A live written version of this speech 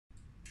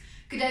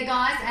Good day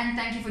guys, and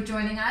thank you for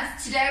joining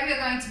us. Today we are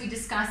going to be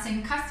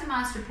discussing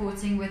customized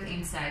reporting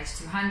within Sage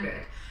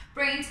 200.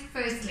 Brent,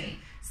 firstly,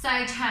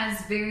 Sage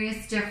has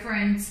various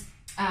different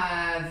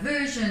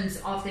versions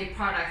of their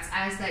products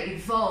as they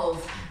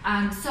evolve.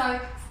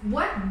 So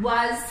what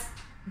was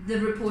the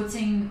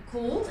reporting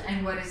called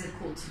and what is it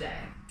called today?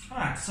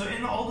 Alright, so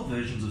in the older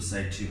versions of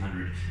Sage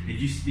 200, it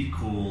used to be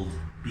called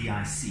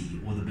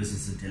BIC, or the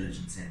Business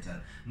Intelligence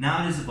Center.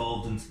 Now it has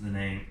evolved into the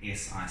name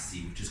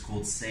SIC, which is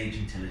called Sage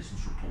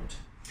Intelligence Reporting.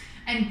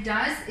 And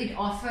does it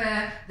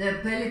offer the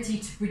ability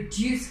to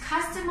produce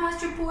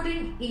customized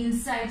reporting in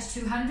Sage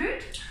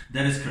 200?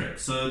 That is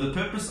correct. So the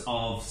purpose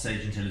of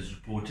Sage Intelligence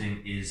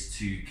Reporting is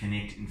to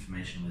connect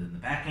information within the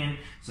backend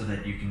so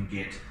that you can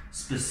get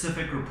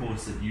specific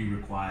reports that you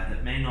require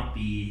that may not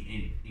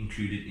be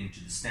included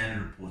into the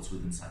standard reports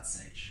within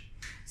Sage.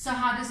 So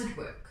how does it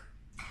work?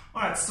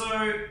 Alright,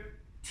 so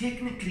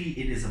technically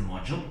it is a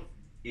module.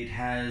 It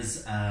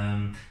has,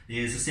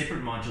 there's a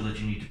separate module that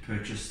you need to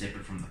purchase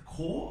separate from the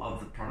core of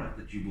the product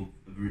that you will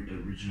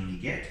originally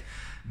get.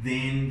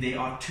 Then there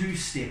are two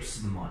steps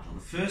to the module.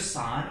 The first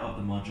side of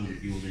the module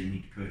that you will then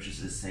need to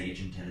purchase is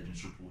Sage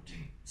Intelligence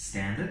Reporting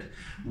Standard,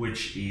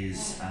 which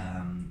is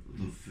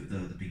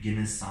the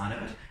beginner's side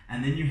of it.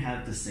 And then you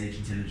have the Sage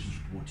Intelligence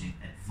Reporting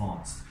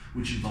Advanced,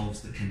 which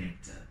involves the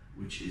connector,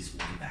 which is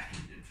all the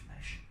backend information.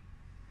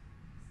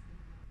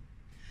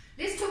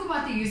 Let's talk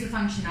about the user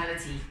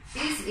functionality.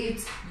 Is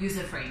it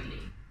user-friendly?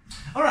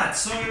 Alright,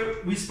 so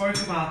we spoke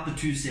about the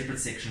two separate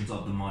sections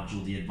of the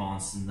module, the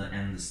advanced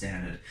and the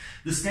standard.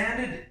 The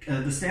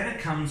standard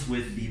comes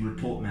with the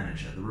report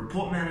manager. The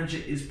report manager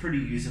is pretty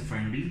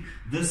user-friendly.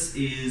 This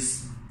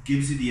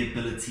gives you the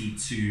ability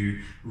to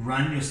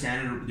run your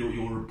standard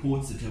your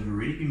reports that have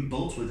already been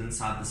built within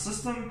inside the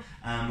system,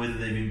 whether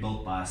they've been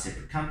built by a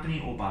separate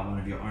company or by one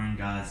of your own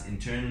guys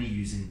internally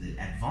using the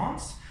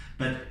advanced.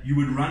 But you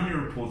would run your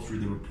report through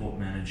the report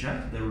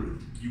manager.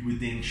 You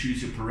would then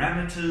choose your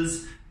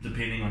parameters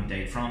depending on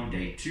date from,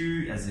 date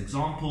to as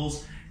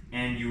examples,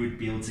 and you would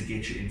be able to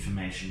get your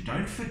information.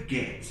 Don't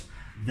forget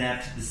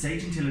that the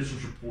Sage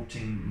Intelligence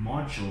Reporting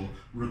module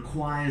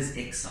requires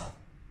Excel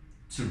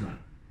to run.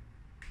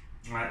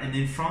 Right? And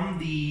then from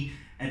the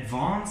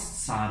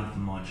advanced side of the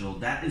module,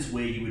 that is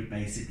where you would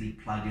basically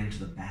plug into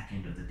the back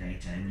end of the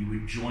data, and you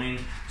would join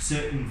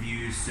certain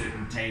views,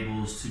 certain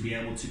tables to be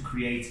able to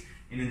create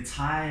an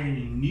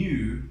entirely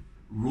new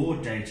raw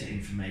data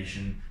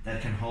information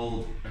that can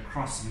hold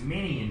across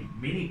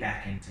many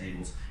back-end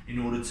tables in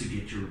order to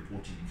get your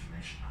reporting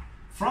information out.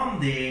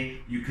 From there,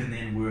 you can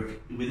then work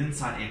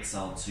inside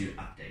Excel to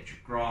update your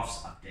graphs,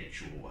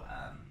 update your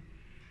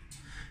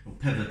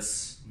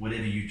pivots,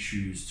 whatever you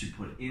choose to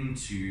put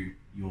into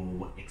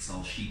your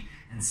Excel sheet,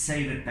 and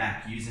save it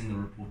back using the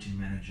reporting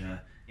manager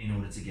in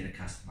order to get a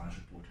customized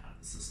report out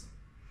of the system.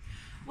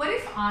 What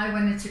if I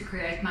wanted to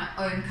create my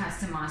own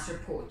customized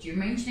report? You're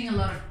mentioning a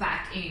lot of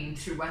back end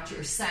through what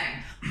you're saying.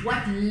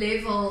 What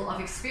level of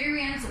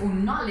experience or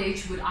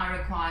knowledge would I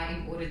require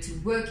in order to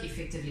work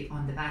effectively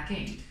on the back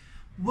end?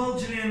 Well,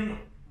 Gillian,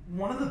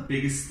 one of the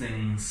biggest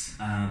things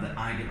that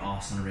I get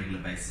asked on a regular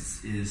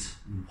basis is,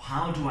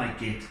 how do I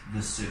get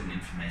this certain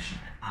information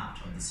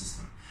out of the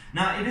system?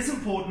 Now, it is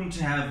important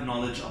to have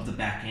knowledge of the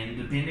back end.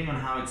 Depending on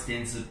how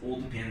extensive, all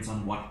depends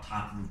on what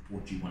type of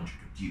report you want to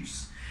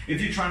produce.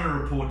 If you're trying to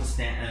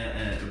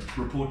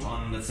report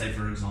on, let's say,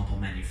 for example,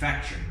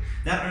 manufacturing,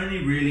 that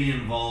only really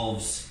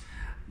involves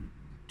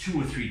 2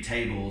 or 3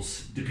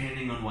 tables,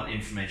 depending on what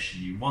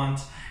information you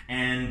want,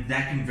 and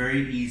that can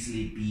very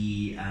easily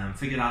be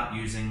figured out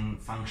using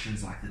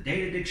functions like the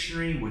data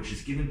dictionary, which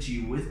is given to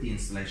you with the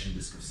installation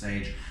disk of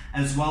Sage,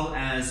 as well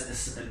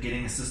as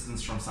getting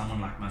assistance from someone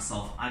like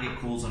myself. I get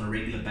calls on a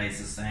regular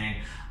basis saying,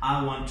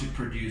 I want to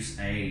produce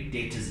a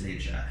debtors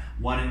ledger.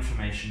 What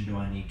information do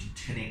I need to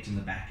connect in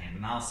the back end?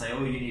 And I'll say,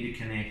 oh, you need to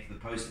connect the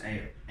post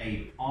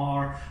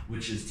AR,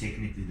 which is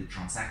technically the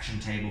transaction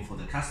table for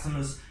the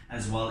customers,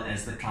 as well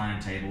as the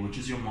client table, which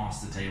is your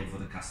master table for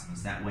the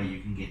customers. That way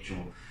you can get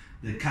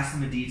the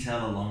customer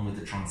detail along with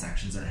the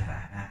transactions that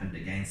have happened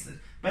against it.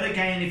 But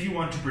again, if you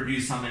want to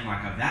produce something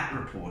like a VAT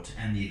report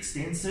and the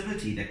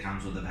extensivity that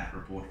comes with a VAT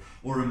report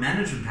or a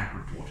management pack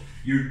report,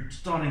 you're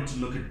starting to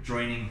look at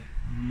joining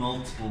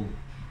multiple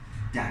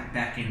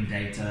back-end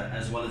data,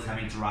 as well as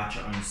having to write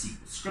your own SQL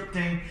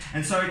scripting,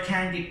 and so it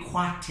can get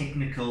quite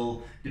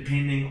technical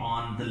depending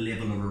on the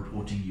level of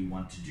reporting you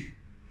want to do.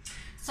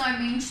 So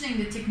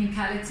mentioning the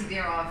technicality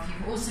thereof,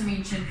 you've also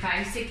mentioned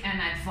basic and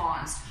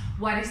advanced.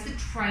 What is the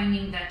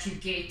training that you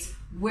get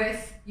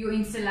with your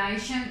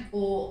installation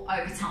or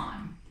over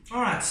time?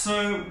 Alright,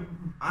 so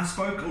I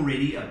spoke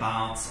already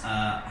about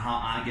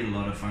how I get a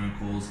lot of phone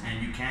calls,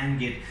 and you can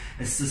get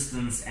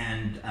assistance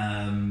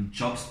and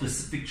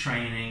job-specific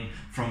training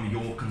from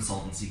your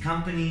consultancy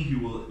company, who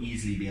will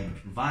easily be able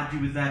to provide you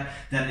with that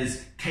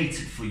is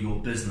catered for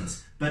your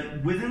business.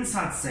 But within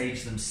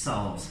Sage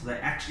themselves, they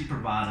actually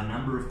provide a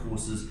number of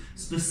courses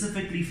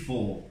specifically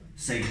for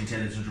Sage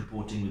Intelligence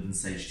Reporting within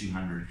Sage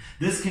 200.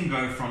 This can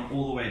go from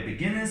all the way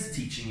beginners,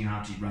 teaching you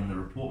how to run the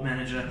report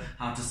manager,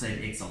 how to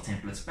save Excel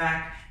templates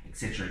back,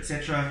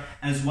 etc.,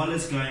 as well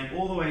as going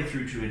all the way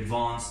through to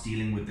advanced,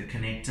 dealing with the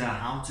connector,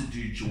 how to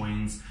do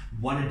joins,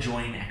 what a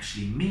join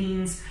actually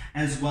means,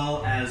 as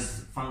well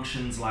as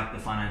functions like the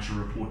financial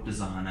report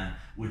designer,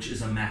 which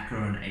is a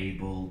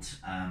macro-enabled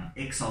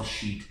Excel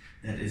sheet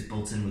that is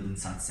built in within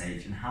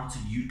Sage, and how to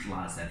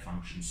utilize that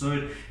function.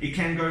 So it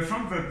can go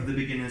from the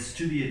beginners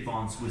to the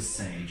advanced with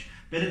Sage.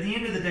 But at the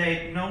end of the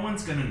day, no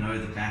one's going to know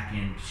the back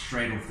end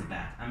straight off the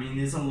bat. I mean,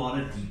 there's a lot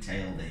of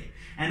detail there.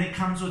 And it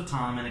comes with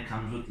time, and it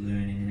comes with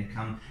learning,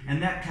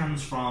 and that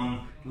comes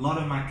from a lot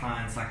of my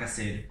clients, like I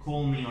said,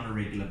 call me on a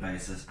regular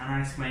basis, and I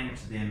explain it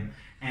to them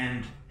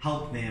and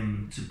help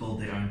them to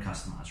build their own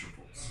customized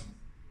reports.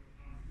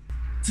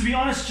 To be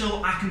honest,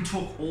 Jill, I can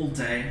talk all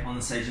day on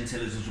the Sage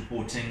Intelligence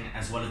reporting,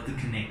 as well as the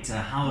connector,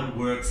 how it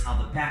works,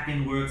 how the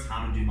backend works,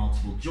 how to do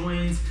multiple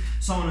joins,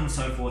 so on and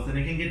so forth, and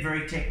it can get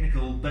very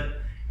technical,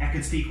 but I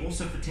could speak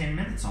also for 10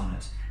 minutes on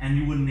it, and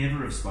you would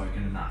never have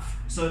spoken enough.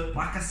 So,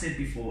 like I said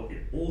before,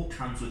 it all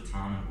comes with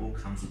time and it all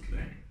comes with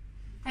learning.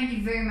 Thank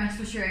you very much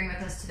for sharing with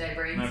us today,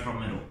 Brent. No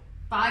problem at all.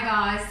 Bye,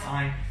 guys.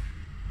 Bye.